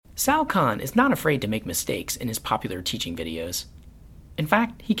Sal Khan is not afraid to make mistakes in his popular teaching videos. In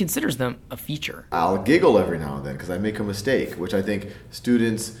fact, he considers them a feature. I'll giggle every now and then because I make a mistake, which I think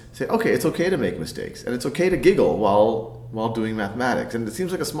students say, okay, it's okay to make mistakes. And it's okay to giggle while doing mathematics. And it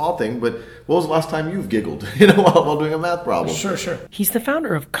seems like a small thing, but when was the last time you've giggled, while doing a math problem? Sure. He's the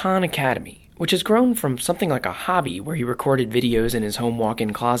founder of Khan Academy, which has grown from something like a hobby where he recorded videos in his home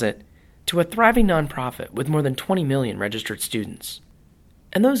walk-in closet to a thriving nonprofit with more than 20 million registered students.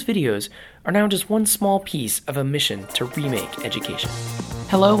 And those videos are now just one small piece of a mission to remake education.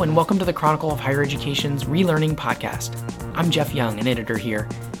 Hello, and welcome to the Chronicle of Higher Education's Relearning Podcast. I'm Jeff Young, an editor here.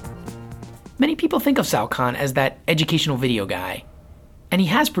 Many people think of Sal Khan as that educational video guy, and he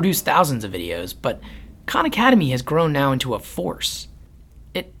has produced thousands of videos, but Khan Academy has grown now into a force.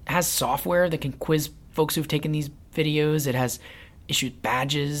 It has software that can quiz folks who've taken these videos. It has issued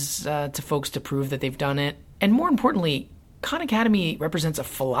badges to folks to prove that they've done it. And more importantly, Khan Academy represents a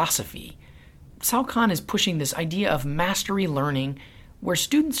philosophy. Sal Khan is pushing this idea of mastery learning where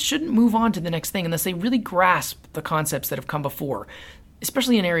students shouldn't move on to the next thing unless they really grasp the concepts that have come before,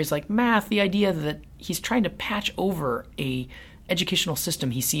 especially in areas like math, the idea that he's trying to patch over a educational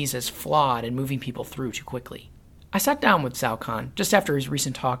system he sees as flawed and moving people through too quickly. I sat down with Sal Khan just after his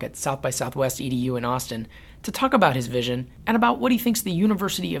recent talk at South by Southwest EDU in Austin to talk about his vision and about what he thinks the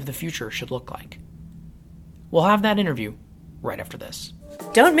university of the future should look like. We'll have that interview right after this.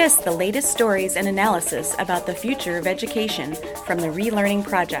 Don't miss the latest stories and analysis about the future of education from the Relearning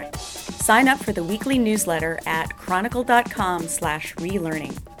Project. Sign up for the weekly newsletter at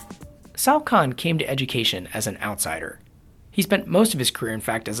chronicle.com/relearning. Sal Khan came to education as an outsider. He spent most of his career, in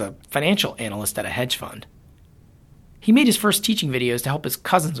fact, as a financial analyst at a hedge fund. He made his first teaching videos to help his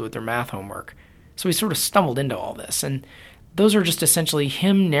cousins with their math homework, so he sort of stumbled into all this, and those are just essentially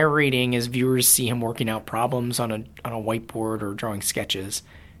him narrating as viewers see him working out problems on a whiteboard or drawing sketches.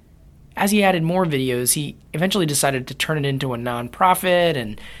 As he added more videos, he eventually decided to turn it into a nonprofit,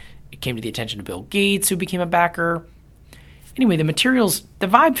 and it came to the attention of Bill Gates, who became a backer. Anyway, the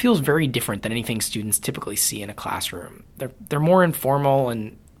vibe feels very different than anything students typically see in a classroom. They're more informal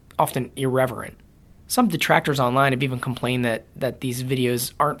and often irreverent. Some detractors online have even complained that these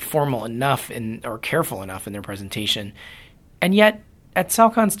videos aren't formal enough or careful enough in their presentation. And yet, at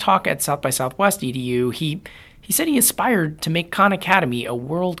Sal Khan's talk at South by Southwest EDU, he said he aspired to make Khan Academy a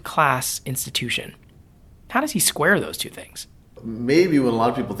world-class institution. How does he square those two things? Maybe when a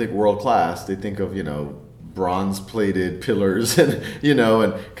lot of people think world-class, they think of, bronze-plated pillars and,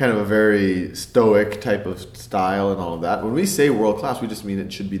 and kind of a very stoic type of style and all of that. When we say world-class, we just mean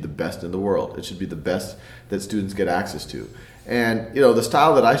it should be the best in the world. It should be the best that students get access to. And, the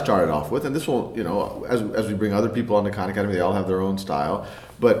style that I started off with, and this will, as we bring other people onto Khan Academy, they all have their own style,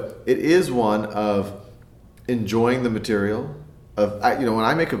 but it is one of enjoying the material. When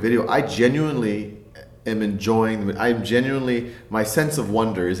I make a video, I genuinely am enjoying, my sense of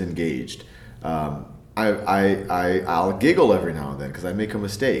wonder is engaged. I'll giggle every now and then because I make a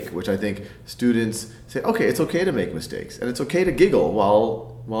mistake, which I think students say, okay, it's okay to make mistakes, and it's okay to giggle while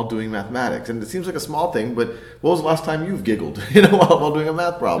doing mathematics. And it seems like a small thing, but when was the last time you've giggled, while doing a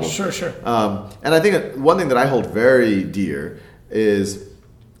math problem? Sure. And I think one thing that I hold very dear is,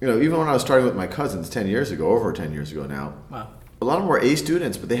 even when I was starting with my cousins over 10 years ago now, wow. A lot of them were A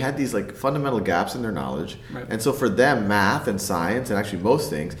students, but they had these fundamental gaps in their knowledge. Right. And so for them, math and science, and actually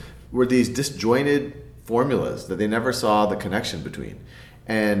most things, were these disjointed formulas that they never saw the connection between.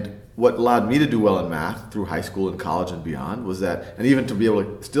 And what allowed me to do well in math through high school and college and beyond was that, and even to be able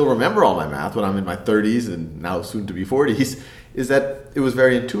to still remember all my math when I'm in my 30s and now soon to be 40s, is that it was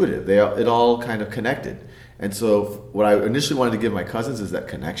very intuitive. It all kind of connected. And so what I initially wanted to give my cousins is that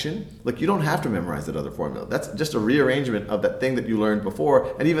connection. You don't have to memorize that other formula. That's just a rearrangement of that thing that you learned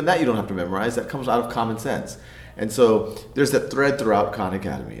before, and even that you don't have to memorize. That comes out of common sense. And so there's that thread throughout Khan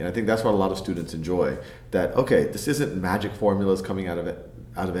Academy, and I think that's what a lot of students enjoy. That this isn't magic formulas coming out of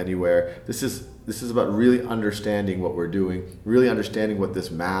anywhere. This is about really understanding what we're doing, really understanding what this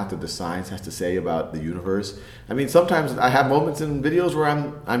math or this science has to say about the universe. I mean, sometimes I have moments in videos where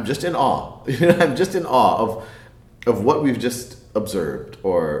I'm just in awe. I'm just in awe of what we've just observed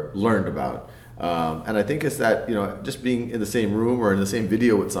or learned about. And I think it's that just being in the same room or in the same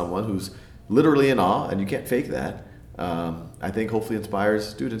video with someone who's literally in awe, and you can't fake that, I think hopefully inspires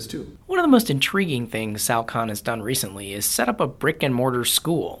students too. One of the most intriguing things Sal Khan has done recently is set up a brick-and-mortar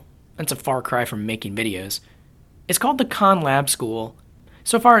school. That's a far cry from making videos. It's called the Khan Lab School.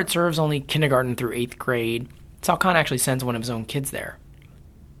 So far it serves only kindergarten through 8th grade. Sal Khan actually sends one of his own kids there.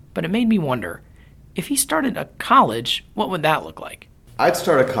 But it made me wonder, if he started a college, what would that look like? I'd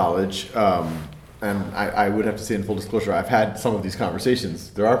start a college and I would have to say in full disclosure, I've had some of these conversations.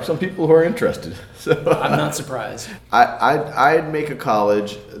 There are some people who are interested. So I'm not surprised. I'd make a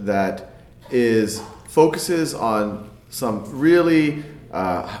college that focuses on some really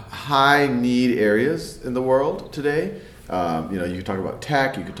high need areas in the world today. You could talk about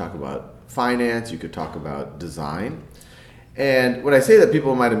tech, you could talk about finance, you could talk about design. And when I say that,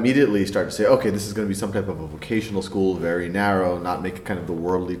 people might immediately start to say, okay, this is going to be some type of a vocational school, very narrow, not make it kind of the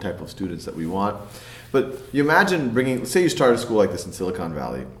worldly type of students that we want. But you imagine say you start a school like this in Silicon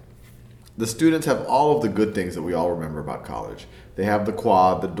Valley. The students have all of the good things that we all remember about college. They have the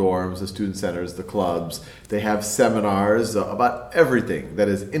quad, the dorms, the student centers, the clubs. They have seminars about everything that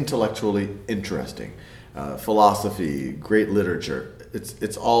is intellectually interesting. Philosophy, great literature.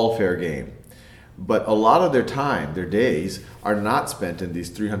 It's all fair game. But a lot of their time, their days, are not spent in these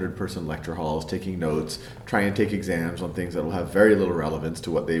 300-person lecture halls taking notes, trying to take exams on things that will have very little relevance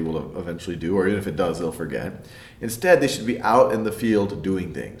to what they will eventually do, or even if it does, they'll forget. Instead, they should be out in the field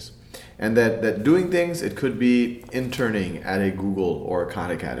doing things. And that doing things, it could be interning at a Google or a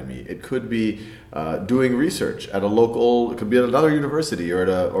Khan Academy. It could be doing research at a local, it could be at another university or at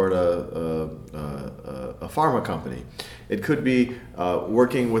a pharma company. It could be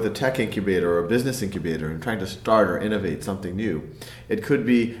working with a tech incubator or a business incubator and trying to start or innovate something new. It could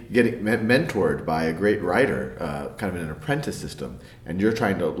be getting mentored by a great writer, kind of in an apprentice system, and you're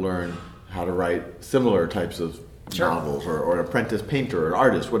trying to learn how to write similar types of novels, or an apprentice painter or an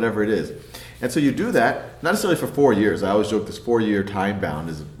artist, whatever it is. And so you do that, not necessarily for 4 years. I always joke this 4-year time bound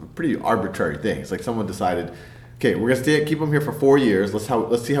is a pretty arbitrary thing. It's like someone decided, okay, we're going to keep them here for 4 years.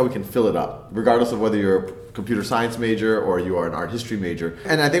 Let's see how we can fill it up, regardless of whether you're a computer science major or you are an art history major.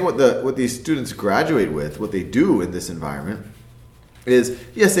 And I think what these students graduate with, what they do in this environment, is,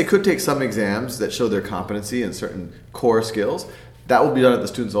 yes, they could take some exams that show their competency in certain core skills. That will be done at the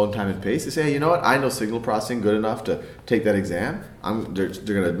student's own time and pace. They say, hey, you know what? I know signal processing good enough to take that exam. They're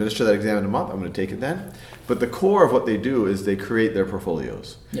going to administer that exam in a month. I'm going to take it then. But the core of what they do is they create their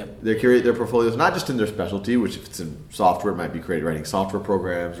portfolios. Yep. They create their portfolios not just in their specialty, which if it's in software, it might be writing software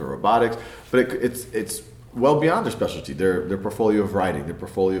programs or robotics, but it's well beyond their specialty. Their portfolio of writing, their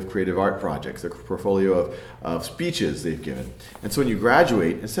portfolio of creative art projects, their portfolio of speeches they've given. And so when you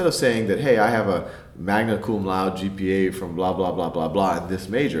graduate, instead of saying that, hey, I have a magna cum laude GPA from blah, blah, blah, blah, blah in this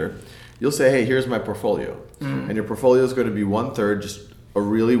major, you'll say, hey, here's my portfolio. And your portfolio is going to be 1/3 just a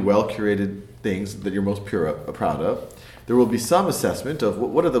really well-curated things that you're most proud of. There will be some assessment of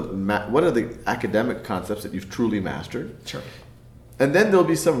what are the academic concepts that you've truly mastered. Sure. And then there'll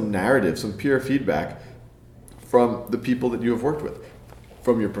be some narrative, some peer feedback from the people that you have worked with,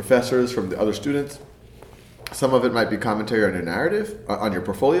 from your professors, from the other students. Some of it might be commentary on your narrative, on your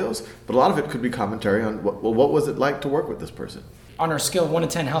portfolios, but a lot of it could be commentary on, what was it like to work with this person? On our scale of 1 to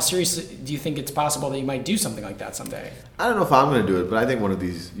 10, how seriously do you think it's possible that you might do something like that someday? I don't know if I'm going to do it, but I think one of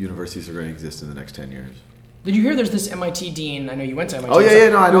these universities are going to exist in the next 10 years. Did you hear there's this MIT dean? I know you went to MIT. Oh, yeah,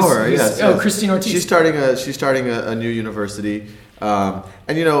 no, I know her. Yes. Christine Ortiz. She's starting a new university. And,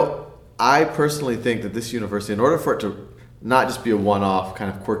 I personally think that this university, in order for it to not just be a one-off kind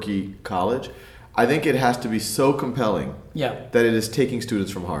of quirky college, I think it has to be so compelling that it is taking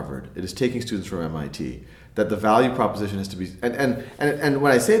students from Harvard, it is taking students from MIT, that the value proposition has to be... And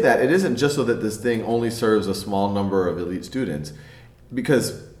when I say that, it isn't just so that this thing only serves a small number of elite students,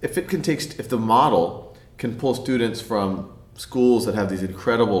 because if the model can pull students from schools that have these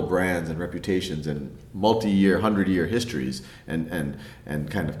incredible brands and reputations and multi-year, 100-year histories and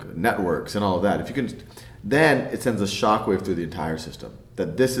kind of networks and all of that, if you can, then it sends a shockwave through the entire system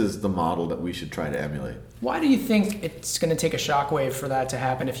that this is the model that we should try to emulate. Why do you think it's going to take a shockwave for that to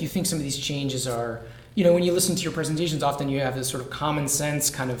happen? If you think some of these changes are, when you listen to your presentations, often you have this sort of common sense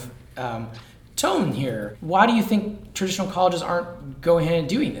kind of tone here. Why do you think traditional colleges aren't going ahead and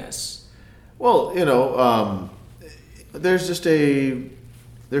doing this? Well, there's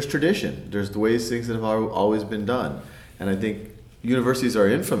tradition. There's the ways things that have always been done. And I think universities are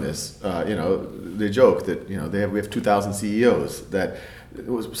infamous. They joke that, we have 2,000 CEOs. That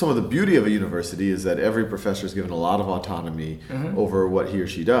some of the beauty of a university is that every professor is given a lot of autonomy over what he or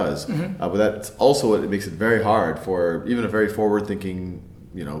she does. But that's also what makes it very hard for even a very forward-thinking,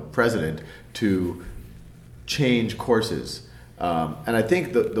 president to change courses. And I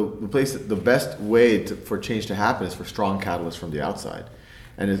think the best way for change to happen is for strong catalysts from the outside.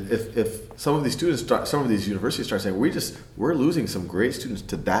 And if some of these universities start saying, we're losing some great students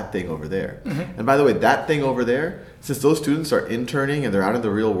to that thing over there. And by the way, that thing over there, since those students are interning and they're out in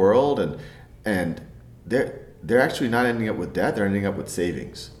the real world and they're actually not ending up with debt, they're ending up with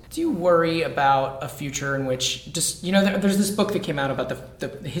savings. Do you worry about a future in which just, there's this book that came out about the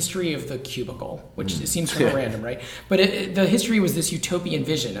history of the cubicle, which seems kind of random, right? But the history was this utopian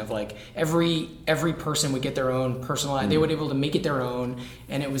vision of like every person would get their own personalized, they would be able to make it their own,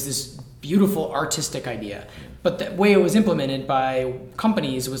 and it was this beautiful artistic idea. But the way it was implemented by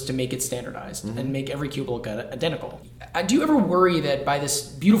companies was to make it standardized and make every cubicle identical. Do you ever worry that by this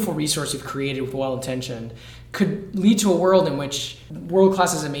beautiful resource you've created with well-intentioned could lead to a world in which,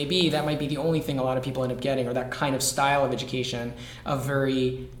 world-class as it may be, that might be the only thing a lot of people end up getting, or that kind of style of education of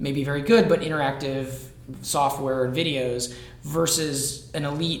maybe very good but interactive software and videos versus an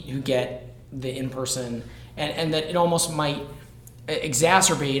elite who get the in-person, and that it almost might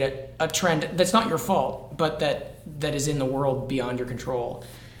exacerbate a trend that's not your fault, but that is in the world beyond your control?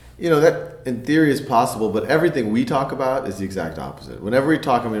 That in theory is possible, but everything we talk about is the exact opposite. Whenever we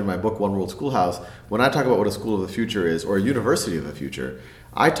talk, in my book, One World Schoolhouse, when I talk about what a school of the future is, or a university of the future,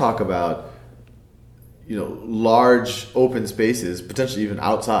 I talk about, large open spaces, potentially even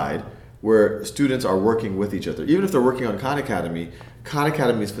outside, where students are working with each other. Even if they're working on Khan Academy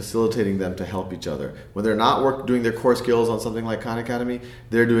is facilitating them to help each other. When they're not doing their core skills on something like Khan Academy,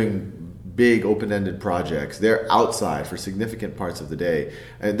 they're doing big open-ended projects. They're outside for significant parts of the day.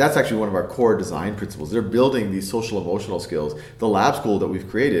 And that's actually one of our core design principles. They're building these social emotional skills. The lab school that we've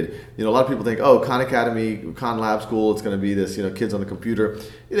created, a lot of people think, Khan Academy, Khan Lab School, it's going to be this, kids on the computer.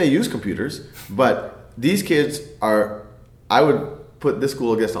 They use computers, but these kids I would put this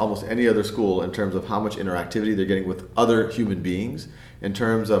school against almost any other school in terms of how much interactivity they're getting with other human beings, in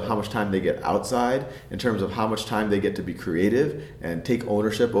terms of how much time they get outside, in terms of how much time they get to be creative and take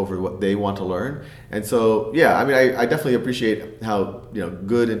ownership over what they want to learn. And so, I definitely appreciate how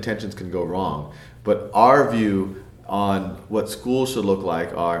good intentions can go wrong. But our view on what schools should look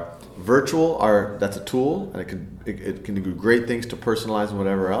like are virtual. That's a tool, and it can do great things to personalize and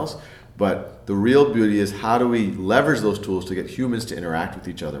whatever else. But the real beauty is, how do we leverage those tools to get humans to interact with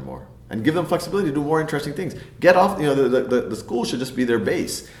each other more and give them flexibility to do more interesting things? Get off, the school should just be their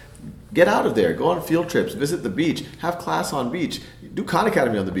base. Get out of there, go on field trips, visit the beach, have class on beach, do Khan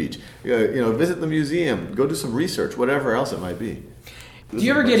Academy on the beach, visit the museum, go do some research, whatever else it might be. Do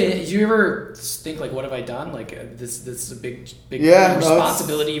you ever think like, what have I done? Like this is a big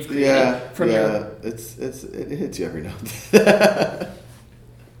responsibility you've created it hits you every now and then.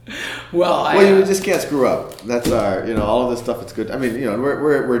 Well, you just can't screw up. That's our, all of this stuff. It's good.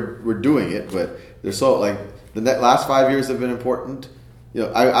 We're doing it, but there's so like the last 5 years have been important.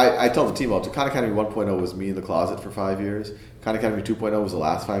 I tell the team all, Khan Academy 1.0 was me in the closet for 5 years. Khan Academy 2.0 was the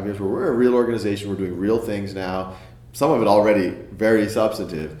last 5 years, where we're a real organization. We're doing real things now. Some of it already very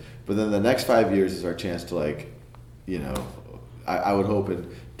substantive, but then the next 5 years is our chance to I would hope in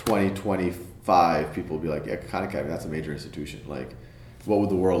 2025 people will be like, Khan Academy, that's a major institution. Like, what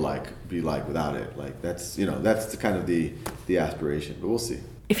would the world be like without it? Like, that's the kind of the aspiration, but we'll see.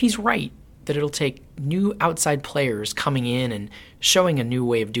 If he's right that it'll take new outside players coming in and showing a new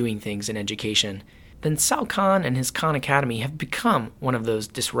way of doing things in education, then Sal Khan and his Khan Academy have become one of those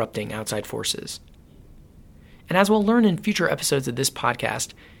disrupting outside forces. And as we'll learn in future episodes of this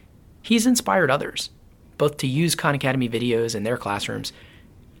podcast, he's inspired others, both to use Khan Academy videos in their classrooms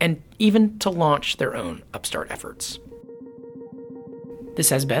and even to launch their own upstart efforts. This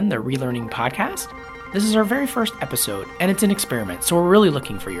has been the Relearning Podcast. This is our very first episode, and it's an experiment, so we're really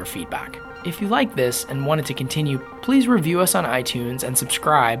looking for your feedback. If you like this and wanted to continue, please review us on iTunes and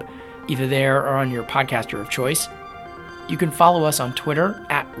subscribe, either there or on your podcaster of choice. You can follow us on Twitter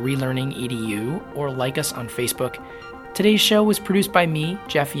 @RelearningEDU or like us on Facebook. Today's show was produced by me,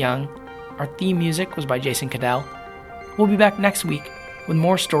 Jeff Young. Our theme music was by Jason Cadell. We'll be back next week with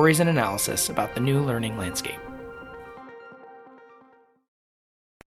more stories and analysis about the new learning landscape.